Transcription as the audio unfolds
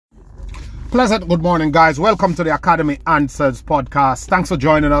Pleasant good morning, guys. Welcome to the Academy Answers podcast. Thanks for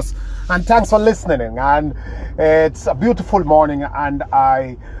joining us and thanks for listening. And it's a beautiful morning, and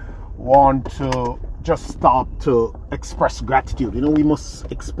I want to just stop to express gratitude. You know, we must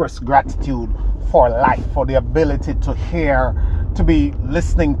express gratitude for life, for the ability to hear, to be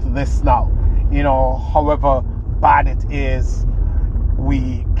listening to this now. You know, however bad it is,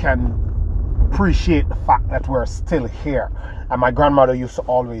 we can appreciate the fact that we're still here. And my grandmother used to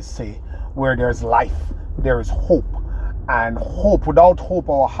always say, where there's life, there is hope. And hope, without hope,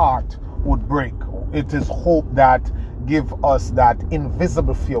 our heart would break. It is hope that gives us that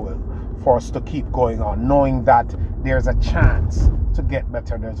invisible fuel for us to keep going on, knowing that there's a chance to get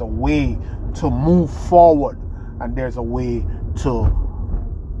better, there's a way to move forward, and there's a way to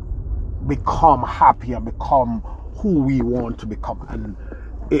become happy and become who we want to become. And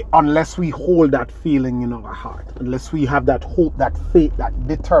unless we hold that feeling in our heart, unless we have that hope, that faith, that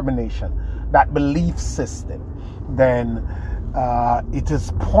determination, that belief system, then it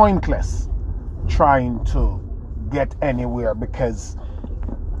is pointless trying to get anywhere, because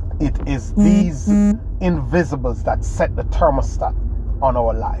it is these invisibles that set the thermostat on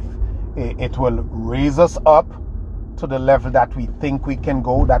our life. It will raise us up to the level that we think we can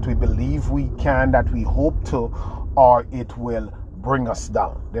go, that we believe we can, that we hope to, or it will bring us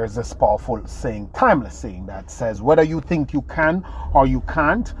down. There's this powerful saying, timeless saying, that says, whether you think you can or you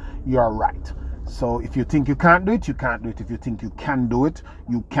can't, you're right. So if you think you can't do it, you can't do it. If you think you can do it,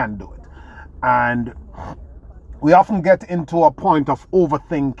 you can do it. And we often get into a point of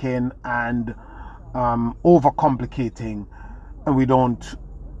overthinking and overcomplicating, and we don't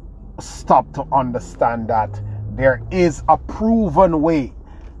stop to understand that there is a proven way.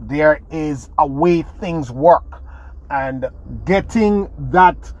 There is a way things work. And getting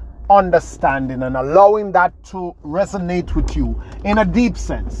that understanding and allowing that to resonate with you in a deep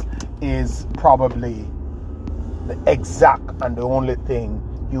sense is probably the exact and the only thing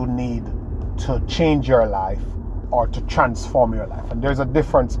you need to change your life or to transform your life. And there's a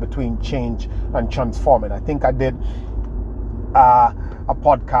difference between change and transforming. I think I did a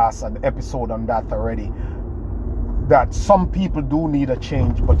podcast, an episode on that already, that some people do need a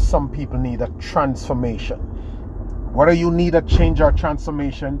change, but some people need a transformation. Whether you need a change or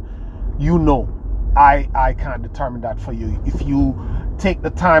transformation, you know, I can't determine that for you. If you take the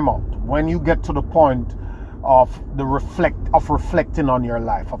time out, when you get to the point of reflecting on your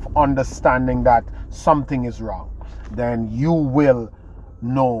life, of understanding that something is wrong, then you will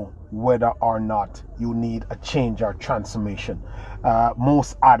know whether or not you need a change or transformation.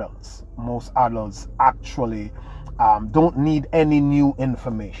 Most adults actually don't need any new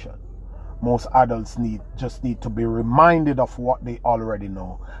information. Most adults just need to be reminded of what they already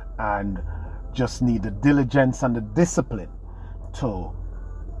know, and just need the diligence and the discipline to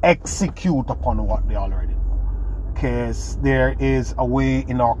execute upon what they already know. Because there is a way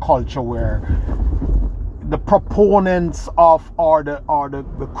in our culture where the proponents of or the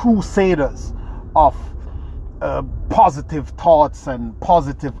crusaders of positive thoughts and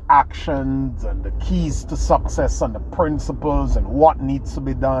positive actions and the keys to success and the principles and what needs to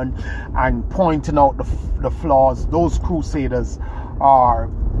be done and pointing out the flaws, those crusaders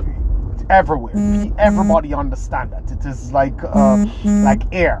are everywhere. Everybody understands that. It is like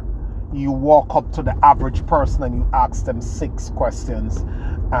air. You walk up to the average person and you ask them 6 questions,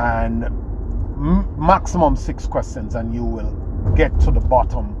 and maximum 6 questions, and you will get to the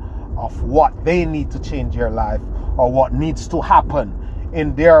bottom of what they need to change their life or what needs to happen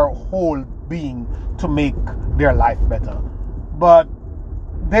in their whole being to make their life better. But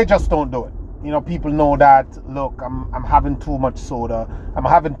they just don't do it. You know, people know that, look, I'm having too much soda, I'm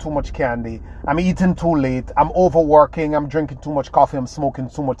having too much candy, I'm eating too late, I'm overworking, I'm drinking too much coffee, I'm smoking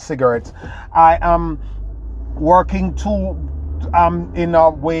too much cigarettes, I am working too in a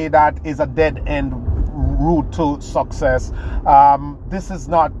way that is a dead end route to success. This is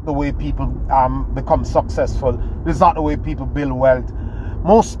not the way people become successful. This is not the way people build wealth.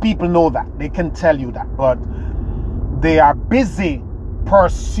 Most people know that. They can tell you that, but they are busy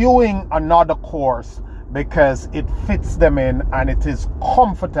pursuing another course because it fits them in and it is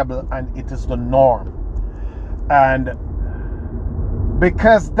comfortable and it is the norm. And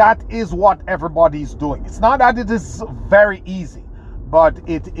because that is what everybody's doing. It's not that it is very easy, but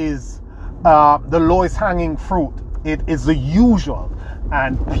it is the lowest hanging fruit. It is the usual,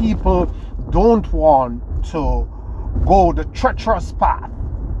 and people don't want to go the treacherous path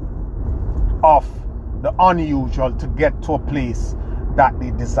of the unusual to get to a place that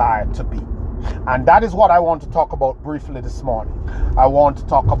they desire to be. And that is what I want to talk about briefly this morning. I want to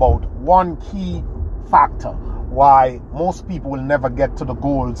talk about one key factor, why most people will never get to the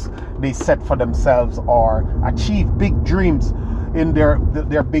goals they set for themselves or achieve big dreams in their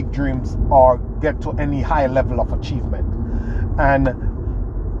big dreams or get to any high level of achievement. And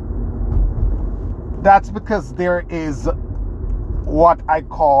that's because there is what I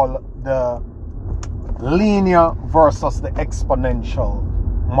call the linear versus the exponential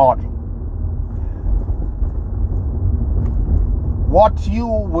model. What you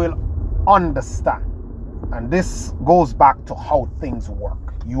will understand, and this goes back to how things work.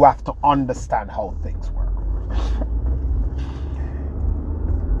 You have to understand how things work.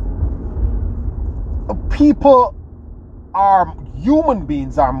 Human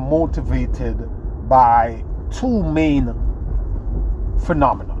beings are motivated by two main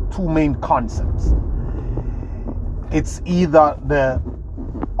phenomena, two main concepts. It's either the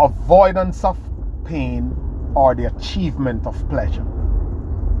avoidance of pain or the achievement of pleasure.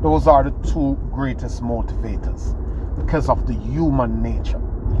 Those are the two greatest motivators because of the human nature.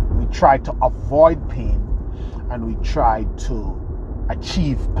 We try to avoid pain and we try to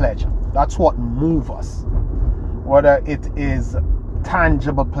achieve pleasure. That's what moves us. Whether it is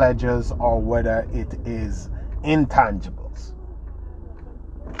tangible pleasures or whether it is intangibles.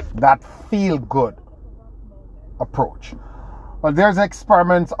 That feel good approach. Well, there's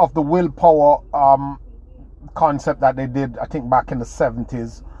experiments of the willpower concept that they did, I think, back in the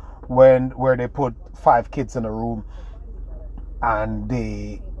 70s, where they put 5 kids in a room and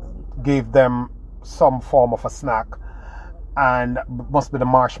they gave them some form of a snack, and must be the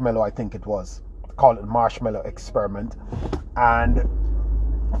marshmallow, I think it was. Call it the marshmallow experiment. And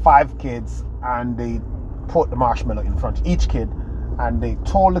 5 kids, and they put the marshmallow in front of each kid, and they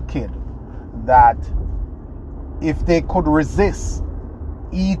told the kid that if they could resist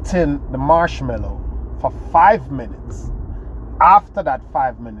eating the marshmallow for 5 minutes, after that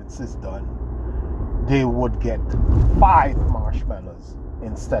 5 minutes is done, they would get 5 marshmallows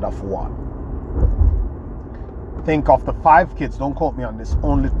instead of 1. Think of the 5 kids, don't quote me on this,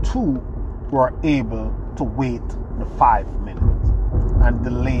 only 2 were able to wait the 5 minutes and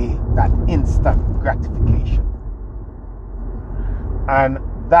delay that instant gratification. And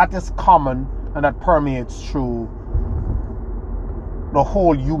that is common, and that permeates through the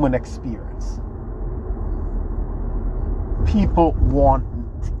whole human experience. People want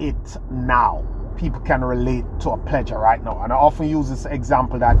it now. People can relate to a pleasure right now. And I often use this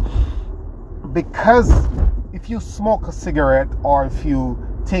example that because if you smoke a cigarette, or if you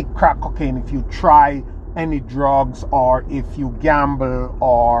take crack cocaine, if you try any drugs, or if you gamble,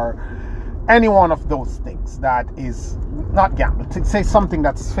 or any one of those things that is not gamble, say something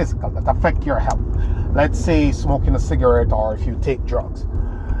that's physical, that affect your health. Let's say smoking a cigarette, or if you take drugs.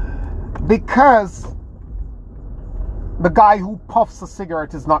 Because the guy who puffs a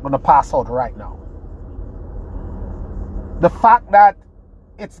cigarette is not going to pass out right now. The fact that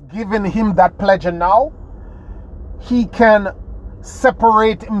it's giving him that pleasure now, he can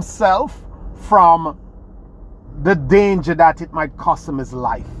separate himself from the danger that it might cost him his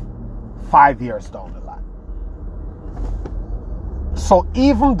life 5 years down the line. So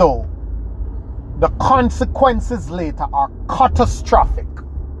even though the consequences later are catastrophic,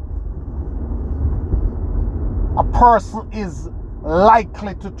 a person is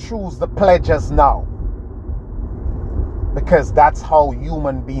likely to choose the pleasures now, because that's how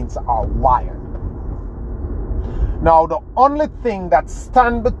human beings are wired. Now, the only thing that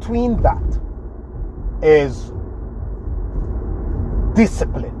stands between that is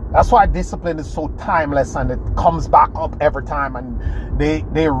discipline. That's why discipline is so timeless, and it comes back up every time, and they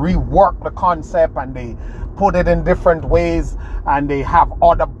rework the concept and they put it in different ways, and they have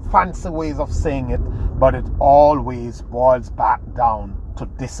other fancy ways of saying it, but it always boils back down to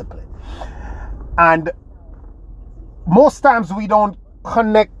discipline. And most times we don't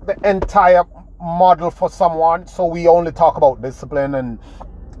connect the entire model for someone, so we only talk about discipline, and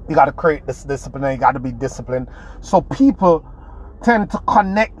you got to create this discipline, and you got to be disciplined. So people tend to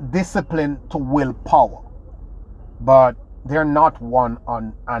connect discipline to willpower, but they're not one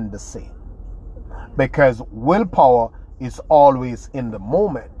and the same, because willpower is always in the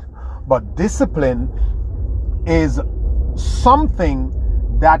moment, but discipline is something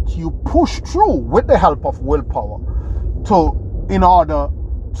that you push through with the help of willpower in order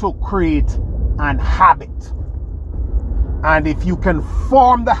to create an habit. And if you can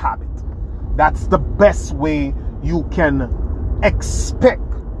form the habit, that's the best way you can expect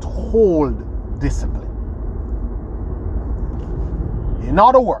to hold discipline. In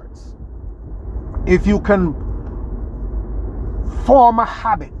other words, if you can form a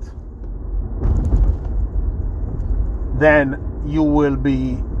habit, then you will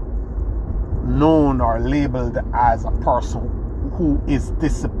be known or labeled as a person who is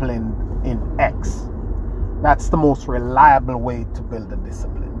disciplined in X. That's the most reliable way to build a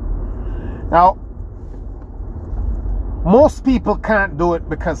discipline. Now, most people can't do it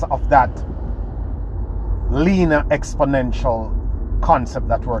because of that linear exponential concept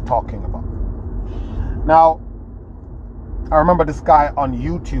that we're talking about. Now, I remember this guy on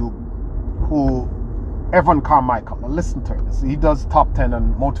YouTube who, Evan Carmichael, now listen to him. He does top 10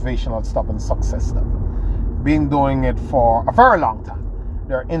 and motivational stuff and success stuff. Been doing it for a very long time.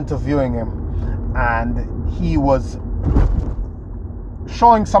 They're interviewing him, and he was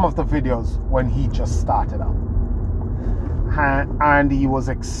showing some of the videos when he just started out. And he was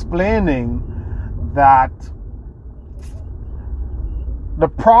explaining that the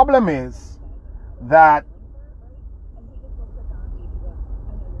problem is that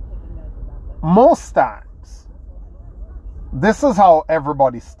most times this is how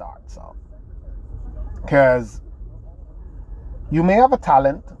everybody starts out, because you may have a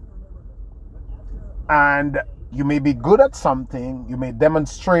talent and you may be good at something, you may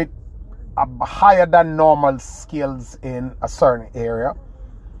demonstrate a higher than normal skills in a certain area,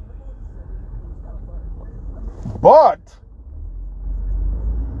 but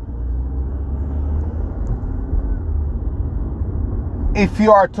if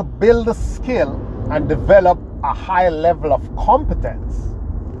you are to build a skill and develop a high level of competence,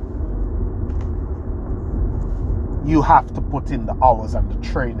 you have to put in the hours and the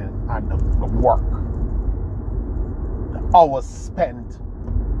training and the work, the hours spent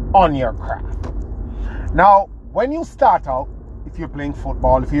on your craft. Now, when you start out, if you're playing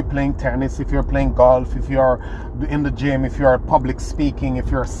football, if you're playing tennis, if you're playing golf, if you're in the gym, if you're public speaking, if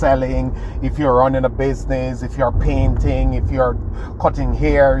you're selling, if you're running a business, if you're painting, if you're cutting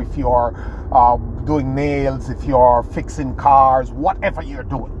hair, if you're doing nails, if you're fixing cars, whatever you're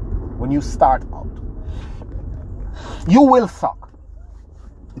doing, when you start out, you will suck.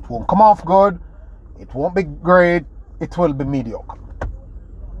 It won't come off good. It won't be great. It will be mediocre.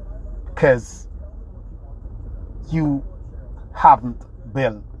 Because you haven't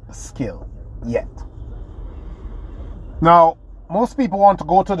built a skill yet. Now, most people want to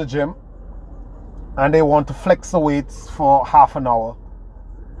go to the gym and they want to flex the weights for half an hour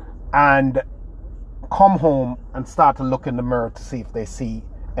and come home and start to look in the mirror to see if they see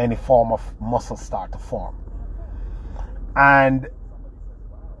any form of muscle start to form. And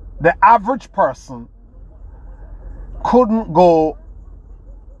the average person couldn't go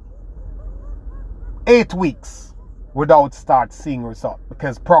 8 weeks without start seeing results,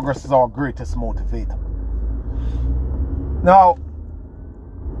 because progress is our greatest motivator. Now,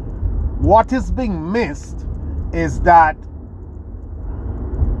 what is being missed is that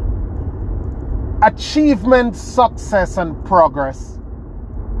achievement, success, and progress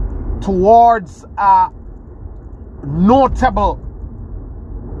towards a notable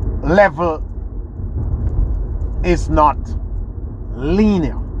level is not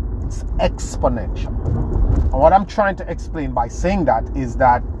linear, it's exponential. And what I'm trying to explain by saying that is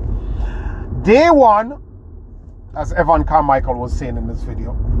that day one, as Evan Carmichael was saying in this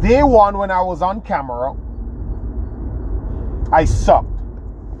video, day one when I was on camera, I sucked.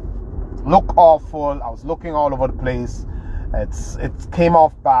 Look awful. I was looking all over the place. It came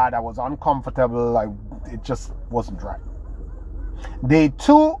off bad. I was uncomfortable. It just wasn't right. Day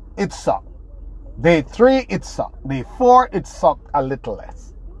two, it sucked. Day three, it sucked. Day four, it sucked a little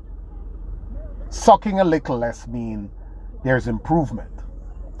less. Sucking a little less means there's improvement.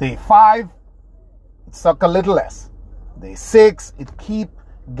 Day five, it sucked a little less. Day six, it keep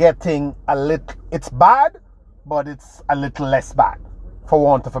getting a little, it's bad, but it's a little less bad, for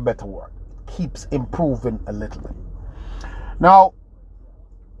want of a better word. It keeps improving a little bit. Now,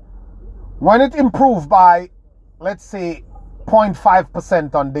 when it improved by, let's say,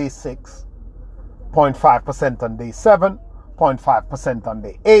 0.5% on day 6, 0.5% on day 7, 0.5% on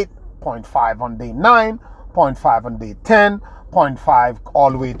day 8, 0.5 on day 9, 0.5 on day 10, 0.5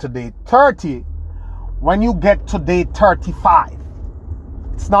 all the way to day 30. When you get to day 35,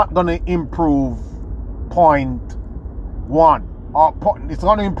 it's not going to improve 0.1, or it's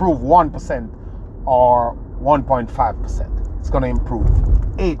going to improve 1% or 1.5%. It's going to improve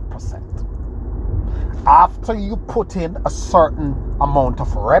 8%. After you put in a certain amount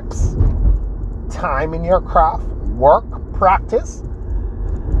of reps, time in your craft, work, practice,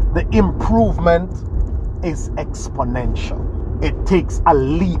 the improvement is exponential. It takes a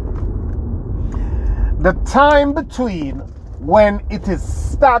leap. The time between when it is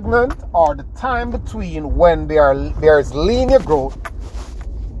stagnant or the time between when there is linear growth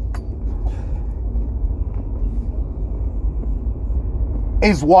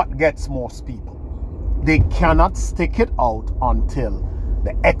is what gets most people. They cannot stick it out until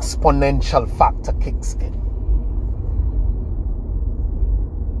the exponential factor kicks in.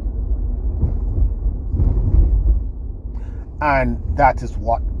 And that is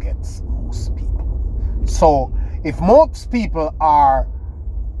what gets most people. So if most people are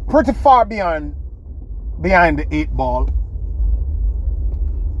pretty far behind the 8 ball,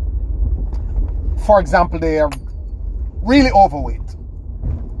 for example, they are really overweight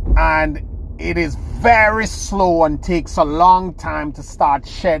and it is very slow and takes a long time to start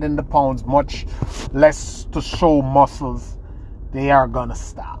shedding the pounds, much less to show muscles, they are gonna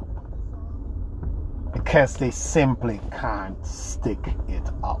stop because they simply can't stick it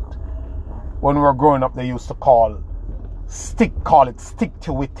out. When we were growing up, they used to call it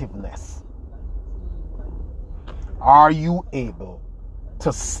stick-to-itiveness. Are you able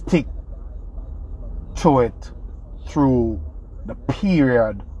to stick to it through the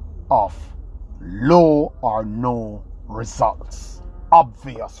period of low or no results,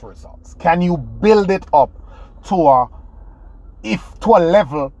 obvious results? Can you build it up to a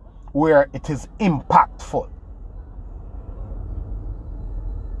level where it is impactful?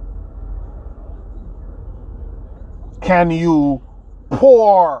 Can you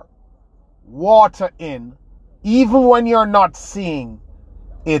pour water in even when you're not seeing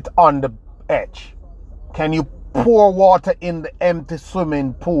it on the edge? Can you pour water in the empty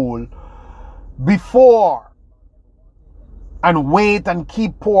swimming pool before and wait and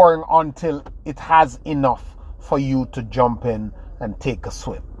keep pouring until it has enough for you to jump in and take a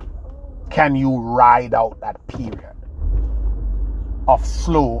swim? Can you ride out that period of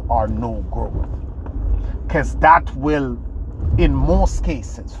slow or no growth? Because that will, in most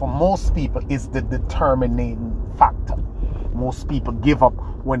cases, for most people, is the determining factor. Most people give up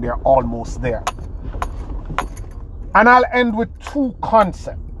when they're almost there. And I'll end with 2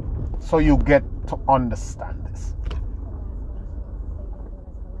 concepts so you get to understand this.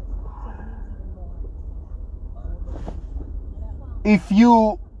 If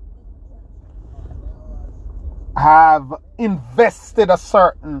you have invested a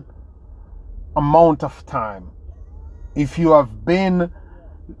certain amount of time, if you have been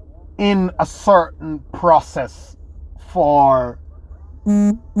in a certain process for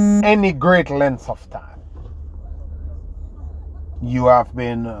any great length of time, you have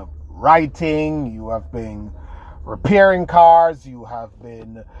been writing, you have been repairing cars, you have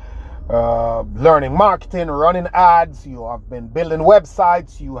been learning marketing, running ads, you have been building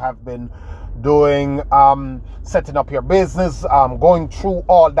websites, you have been doing setting up your business, going through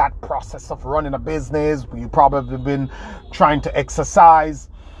all that process of running a business. You probably been trying to exercise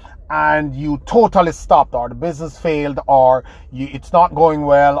and you totally stopped, or the business failed, or it's not going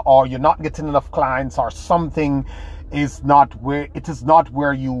well, or you're not getting enough clients, or something is not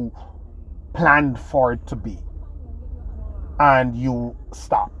where you planned for it to be, and you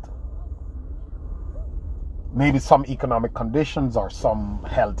stopped. Maybe some economic conditions or some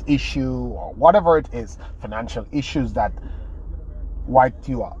health issue or whatever it is, financial issues that wiped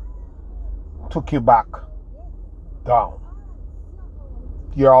you out, took you back down.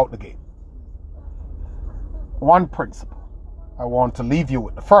 You're out the game. One principle I want to leave you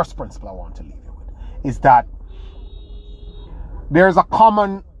with, the first principle I want to leave you with, is that there's a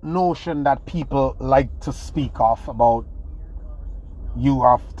common notion that people like to speak of about you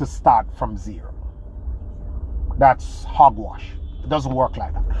have to start from zero. That's hogwash. It doesn't work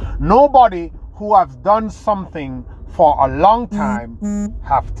like that. Nobody who has done something for a long time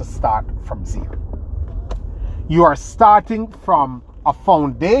have to start from zero. You are starting from a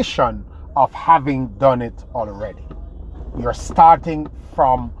foundation of having done it already. You're starting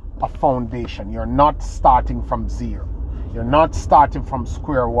from a foundation. You're not starting from zero. You're not starting from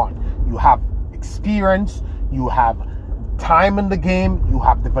square one. You have experience, you have time in the game, you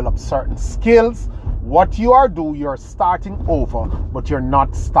have developed certain skills. What you are doing, you're starting over, but you're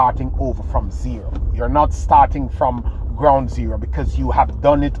not starting over from zero. You're not starting from ground zero, because you have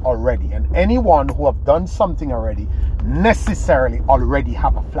done it already. And anyone who have done something already necessarily already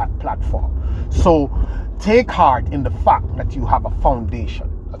have a flat platform. So take heart in the fact that you have a foundation.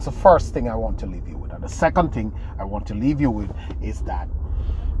 That's the first thing I want to leave you with. And the second thing I want to leave you with is that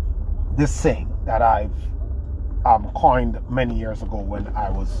this saying that I've coined many years ago when I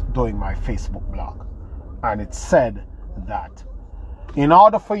was doing my Facebook blog. And it said that in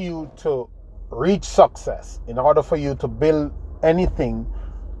order for you to reach success, in order for you to build anything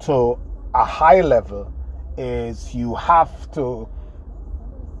to a high level, is you have to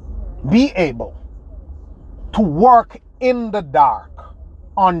be able to work in the dark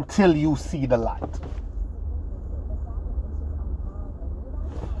until you see the light.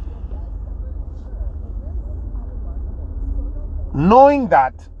 knowing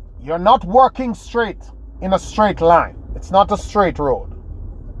that you're not working straight in a straight line. It's not a straight road.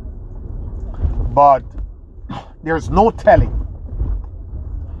 But there's no telling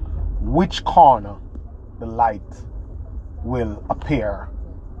which corner the light will appear,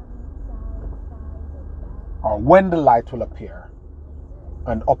 or when the light will appear,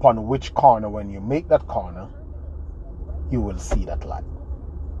 and upon which corner, when you make that corner, you will see that light.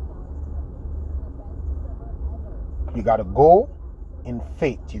 You got to go in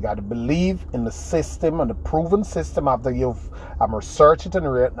faith. You got to believe in the system and the proven system after you've researched it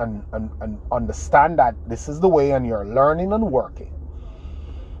and understand that this is the way, and you're learning and working.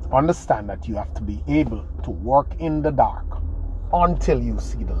 Understand that you have to be able to work in the dark until you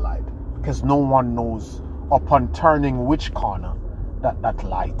see the light, because no one knows upon turning which corner that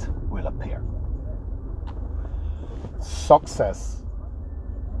light will appear. Success,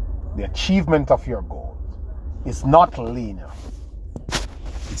 the achievement of your goals, is not linear.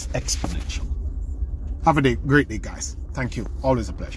 It's exponential. Have a great day, guys. Thank you. Always a pleasure.